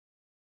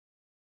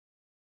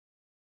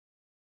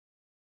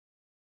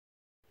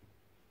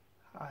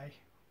Hi,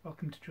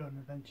 welcome to Drone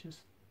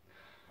Adventures.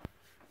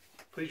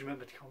 Please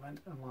remember to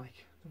comment and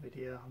like the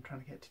video. I'm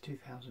trying to get to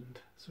 2,000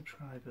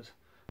 subscribers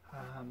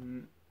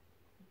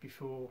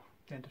before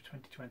the end of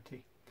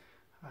 2020.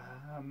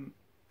 I'm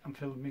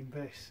filming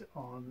this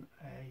on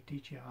a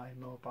DJI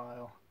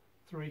Mobile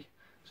 3,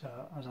 so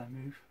as I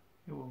move,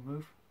 it will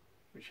move,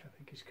 which I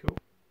think is cool.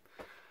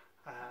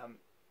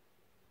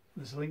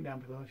 There's a link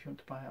down below if you want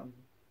to buy it on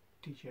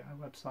DJI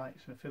website.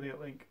 It's an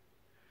affiliate link.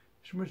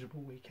 It's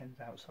miserable weekends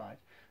outside,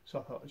 so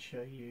I thought I'd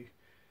show you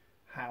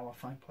how I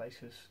find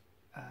places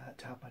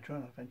to have my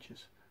drone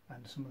adventures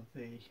and some of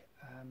the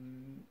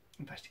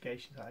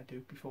investigations that I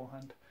do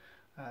beforehand.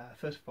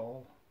 First of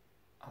all,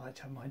 I like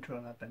to have my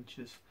drone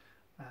adventures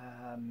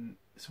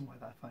somewhere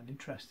that I find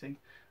interesting.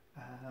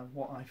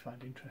 What I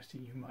find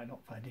interesting you might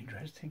not find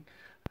interesting.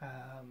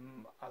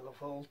 I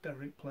love all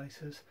derelict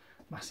places,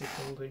 massive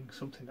buildings,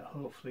 something that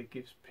hopefully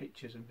gives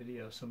pictures and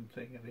videos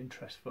something of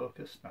interest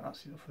focused. Now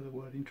that's enough for the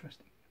word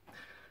interesting.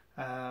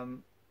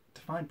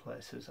 To find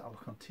places, I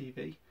look on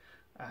TV.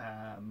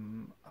 I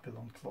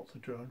belong to lots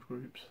of drone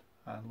groups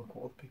and look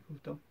what other people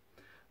have done.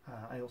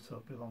 I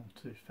also belong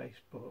to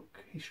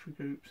Facebook history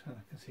groups, and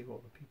I can see what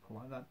other people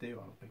like that do.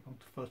 I belong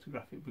to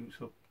photographic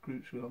groups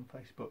on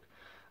Facebook.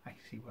 I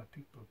can see where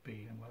people have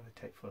been and where they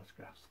take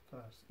photographs.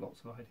 There's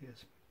lots of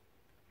ideas.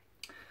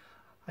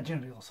 I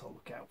generally also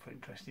look out for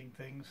interesting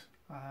things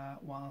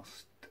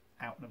whilst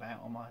out and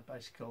about on my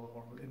bicycle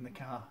or in the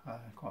car.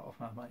 Quite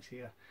often I might see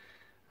a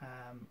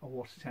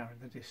water tower in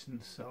the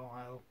distance, so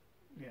I'll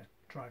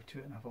drive to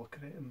it and have a look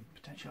at it and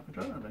potentially have a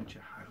drone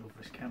adventure. I love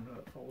this camera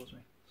that follows me.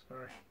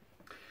 Sorry.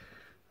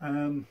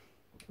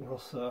 We're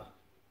also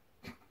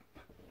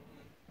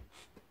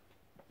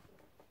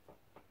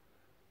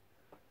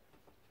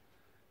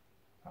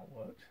that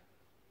worked.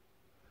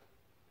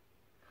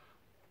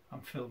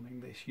 I'm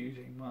filming this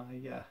using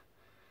my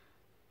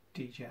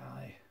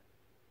DJI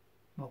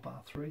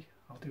Mobile 3.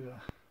 I'll do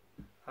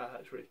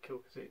it's really cool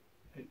because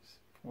it's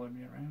following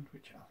me around,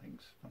 which I think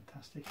is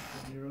fantastic.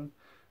 If you're on your own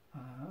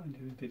and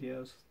doing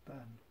videos,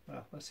 then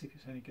well, let's see if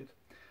it's any good.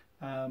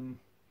 I'll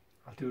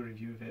do a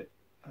review of it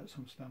at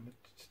some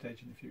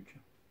stage in the future.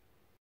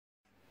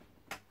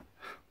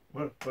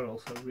 We're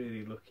also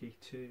really lucky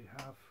to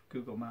have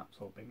Google Maps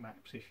or Bing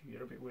Maps if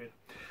you're a bit weird.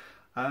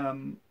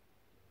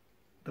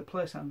 The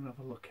place I'm going to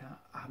have a look at,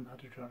 I haven't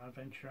had a drone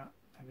adventure at.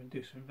 I'm going to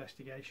do some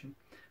investigation.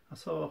 I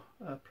saw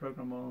a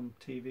programme on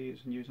TV, it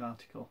was a news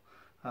article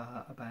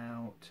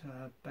about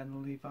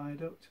Bennerley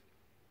Viaduct.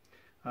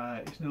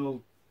 It's an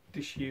old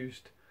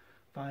disused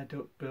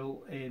viaduct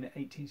built in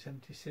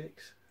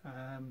 1876.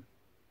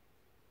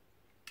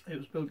 It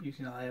was built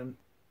using iron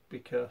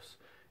because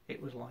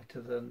it was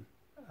lighter than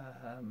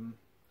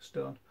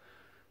stone.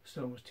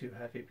 Stone was too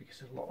heavy because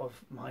there's a lot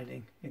of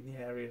mining in the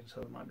area, and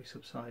so there might be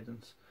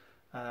subsidence.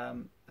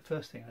 The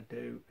first thing I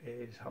do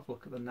is have a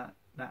look at the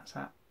NATS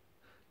app,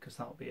 because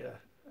that'll be a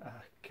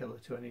killer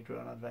to any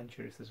drone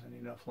adventure if there's any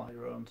no-fly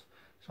drones.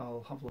 So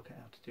I'll have a look at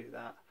how to do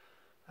that.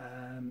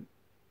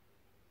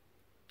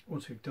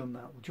 Once we've done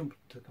that, we'll jump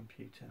into the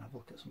computer and have a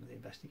look at some of the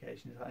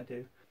investigations that I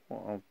do.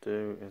 What I'll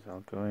do is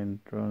I'll go in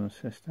Drone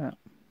Assist app,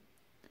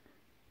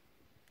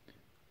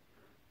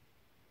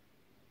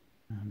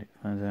 and it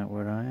finds out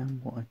where I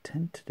am. What I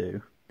tend to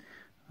do,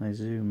 I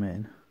zoom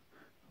in,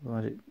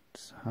 otherwise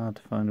it's hard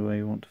to find where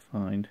you want to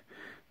find.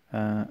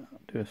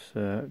 Do a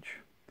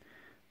search,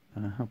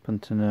 and I happen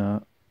to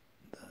know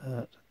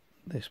that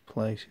this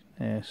place is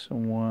near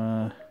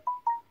somewhere,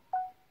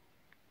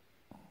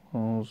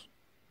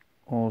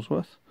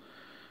 Orsworth.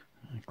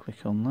 I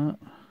click on that,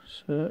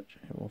 search,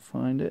 it will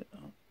find it.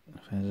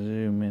 If I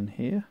zoom in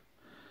here,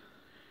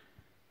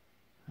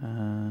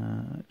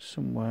 it's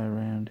somewhere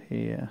around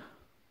here.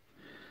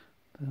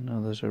 I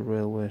know there's a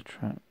railway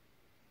track.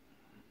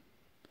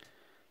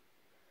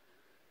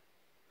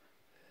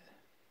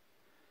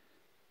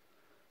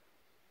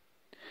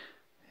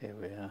 Here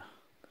we are,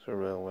 there's a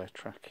railway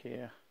track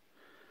here.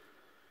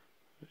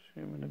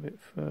 Zoom in a bit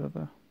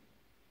further.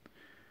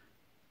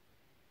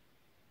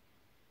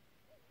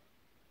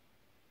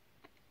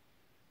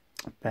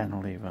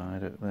 Bennerley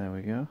Viaduct, there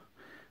we go.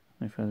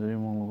 If I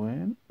zoom all the way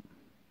in,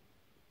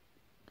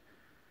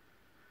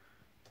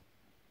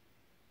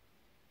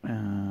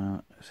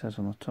 it says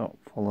on the top,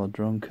 follow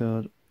drone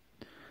code.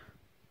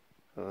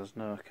 So there's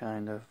no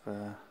kind of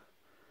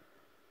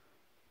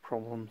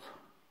problems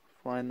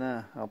flying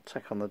there. I'll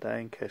check on the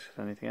day in case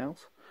there's anything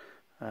else.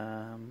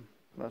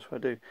 That's what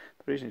I do.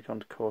 The reason it's gone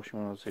to caution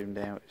when I zoomed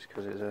out is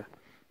because it's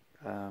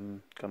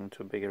gone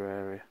into a bigger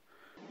area.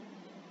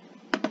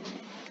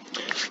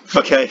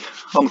 Okay,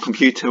 on the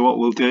computer what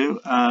we'll do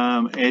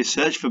is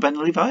search for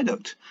Bennerley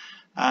Viaduct.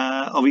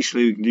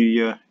 Obviously you can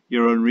do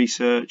your own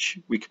research.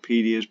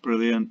 Wikipedia is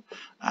brilliant.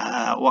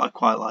 What I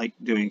quite like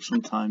doing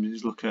sometimes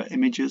is look at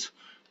images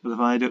of the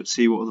viaduct,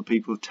 see what other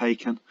people have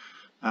taken,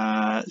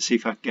 see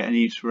if I can get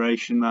any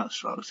inspiration.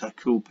 That's a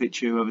cool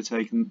picture whoever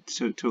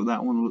took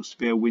that one. Looks to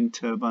be a wind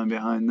turbine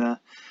behind there.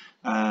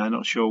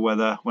 Not sure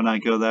whether when I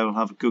go there we'll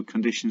have good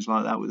conditions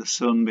like that with the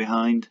sun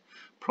behind.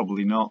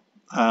 Probably not.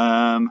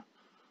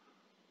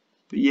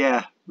 But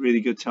yeah,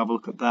 really good to have a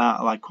look at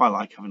that. I quite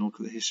like having a look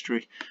at the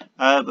history.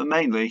 But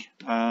mainly,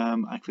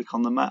 I click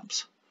on the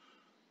maps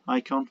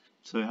icon.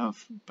 So we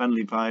have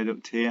Bennerley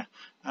Viaduct here,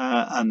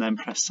 and then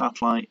press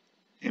satellite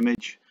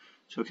image.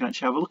 So we can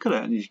actually have a look at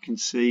it, and as you can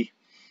see,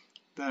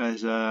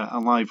 there's a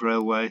live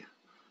railway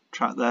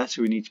track there,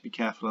 so we need to be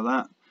careful of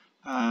that.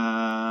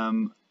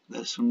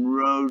 There's some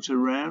roads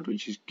around,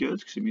 which is good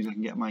because it means I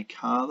can get my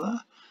car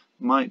there.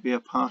 Might be a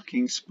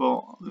parking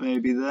spot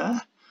maybe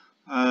there.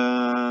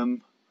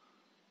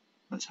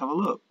 Let's have a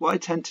look. What I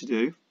tend to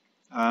do,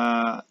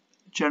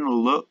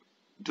 general look,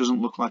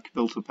 doesn't look like a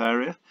built up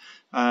area.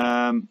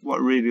 What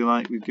I really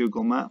like with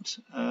Google Maps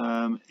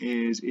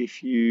is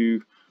if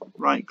you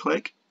right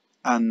click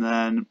and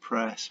then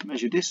press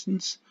measure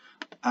distance,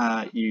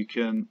 you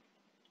can,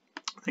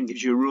 I think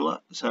it's your ruler.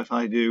 So if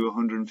I do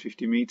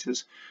 150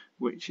 meters,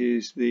 which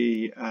is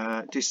the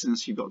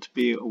distance you've got to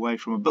be away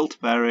from a built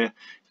up area,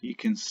 you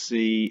can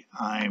see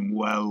I'm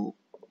well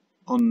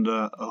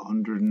under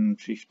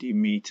 150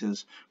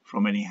 meters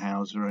from any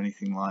house or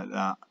anything like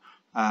that.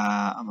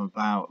 I'm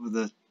about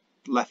the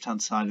left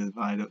hand side of the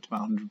viaduct,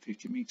 about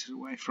 150 meters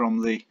away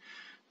from the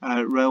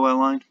railway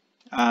line.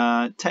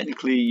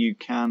 Technically you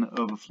can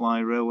overfly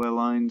railway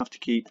lines. You have to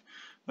keep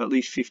at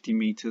least 50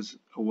 meters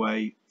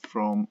away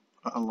from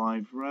a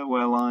live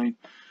railway line.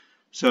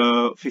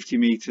 So 50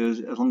 meters,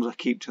 as long as I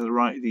keep to the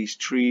right of these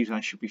trees, I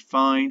should be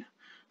fine,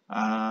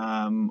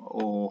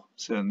 or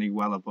certainly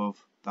well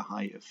above the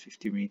height of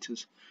 50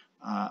 meters,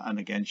 and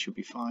again should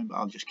be fine, but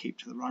I'll just keep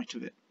to the right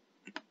of it.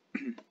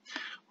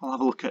 What I'll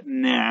have a look at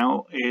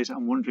now is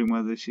I'm wondering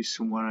whether this is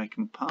somewhere I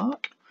can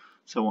park.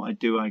 So what I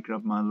do, I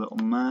grab my little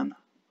man,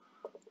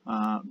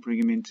 bring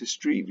him into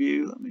Street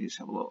View. Let me just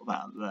have a look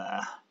about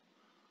there.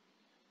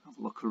 Have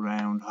a look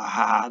around.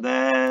 Ah,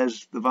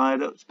 there's the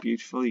viaduct,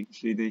 beautiful. You can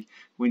see the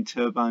wind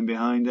turbine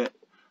behind it.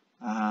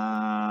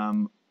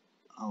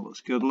 Oh,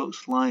 looks good.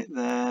 Looks like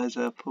there's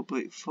a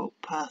public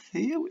footpath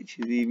here, which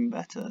is even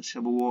better. Let's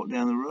have a walk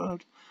down the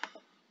road.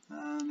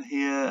 And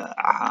here,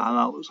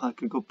 that looks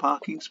like a good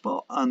parking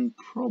spot and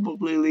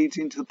probably leads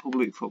into the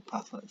public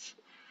footpath. Let's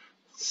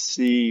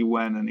see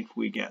when and if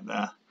we get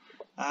there.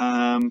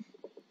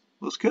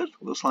 Looks good.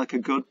 Looks like a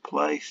good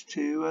place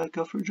to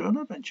go for a drone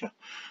adventure.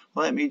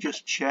 Let me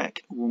just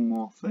check one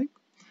more thing.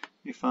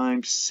 If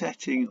I'm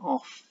setting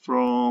off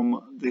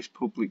from this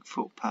public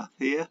footpath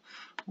here,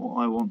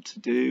 what I want to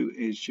do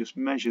is just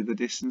measure the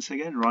distance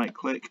again. Right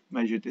click,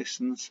 measure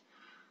distance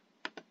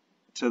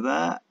to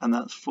there, and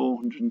that's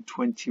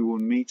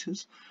 421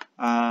 meters,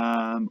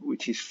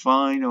 which is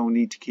fine. I'll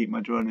need to keep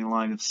my drone in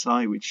line of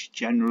sight, which is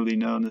generally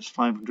known as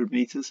 500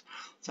 meters.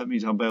 So that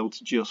means I'll be able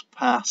to just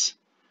pass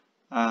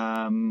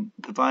the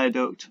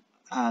viaduct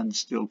and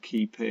still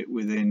keep it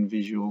within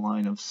visual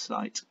line of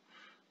sight.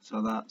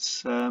 So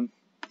that's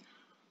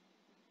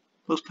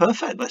looks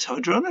perfect. Let's have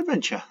a drone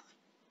adventure.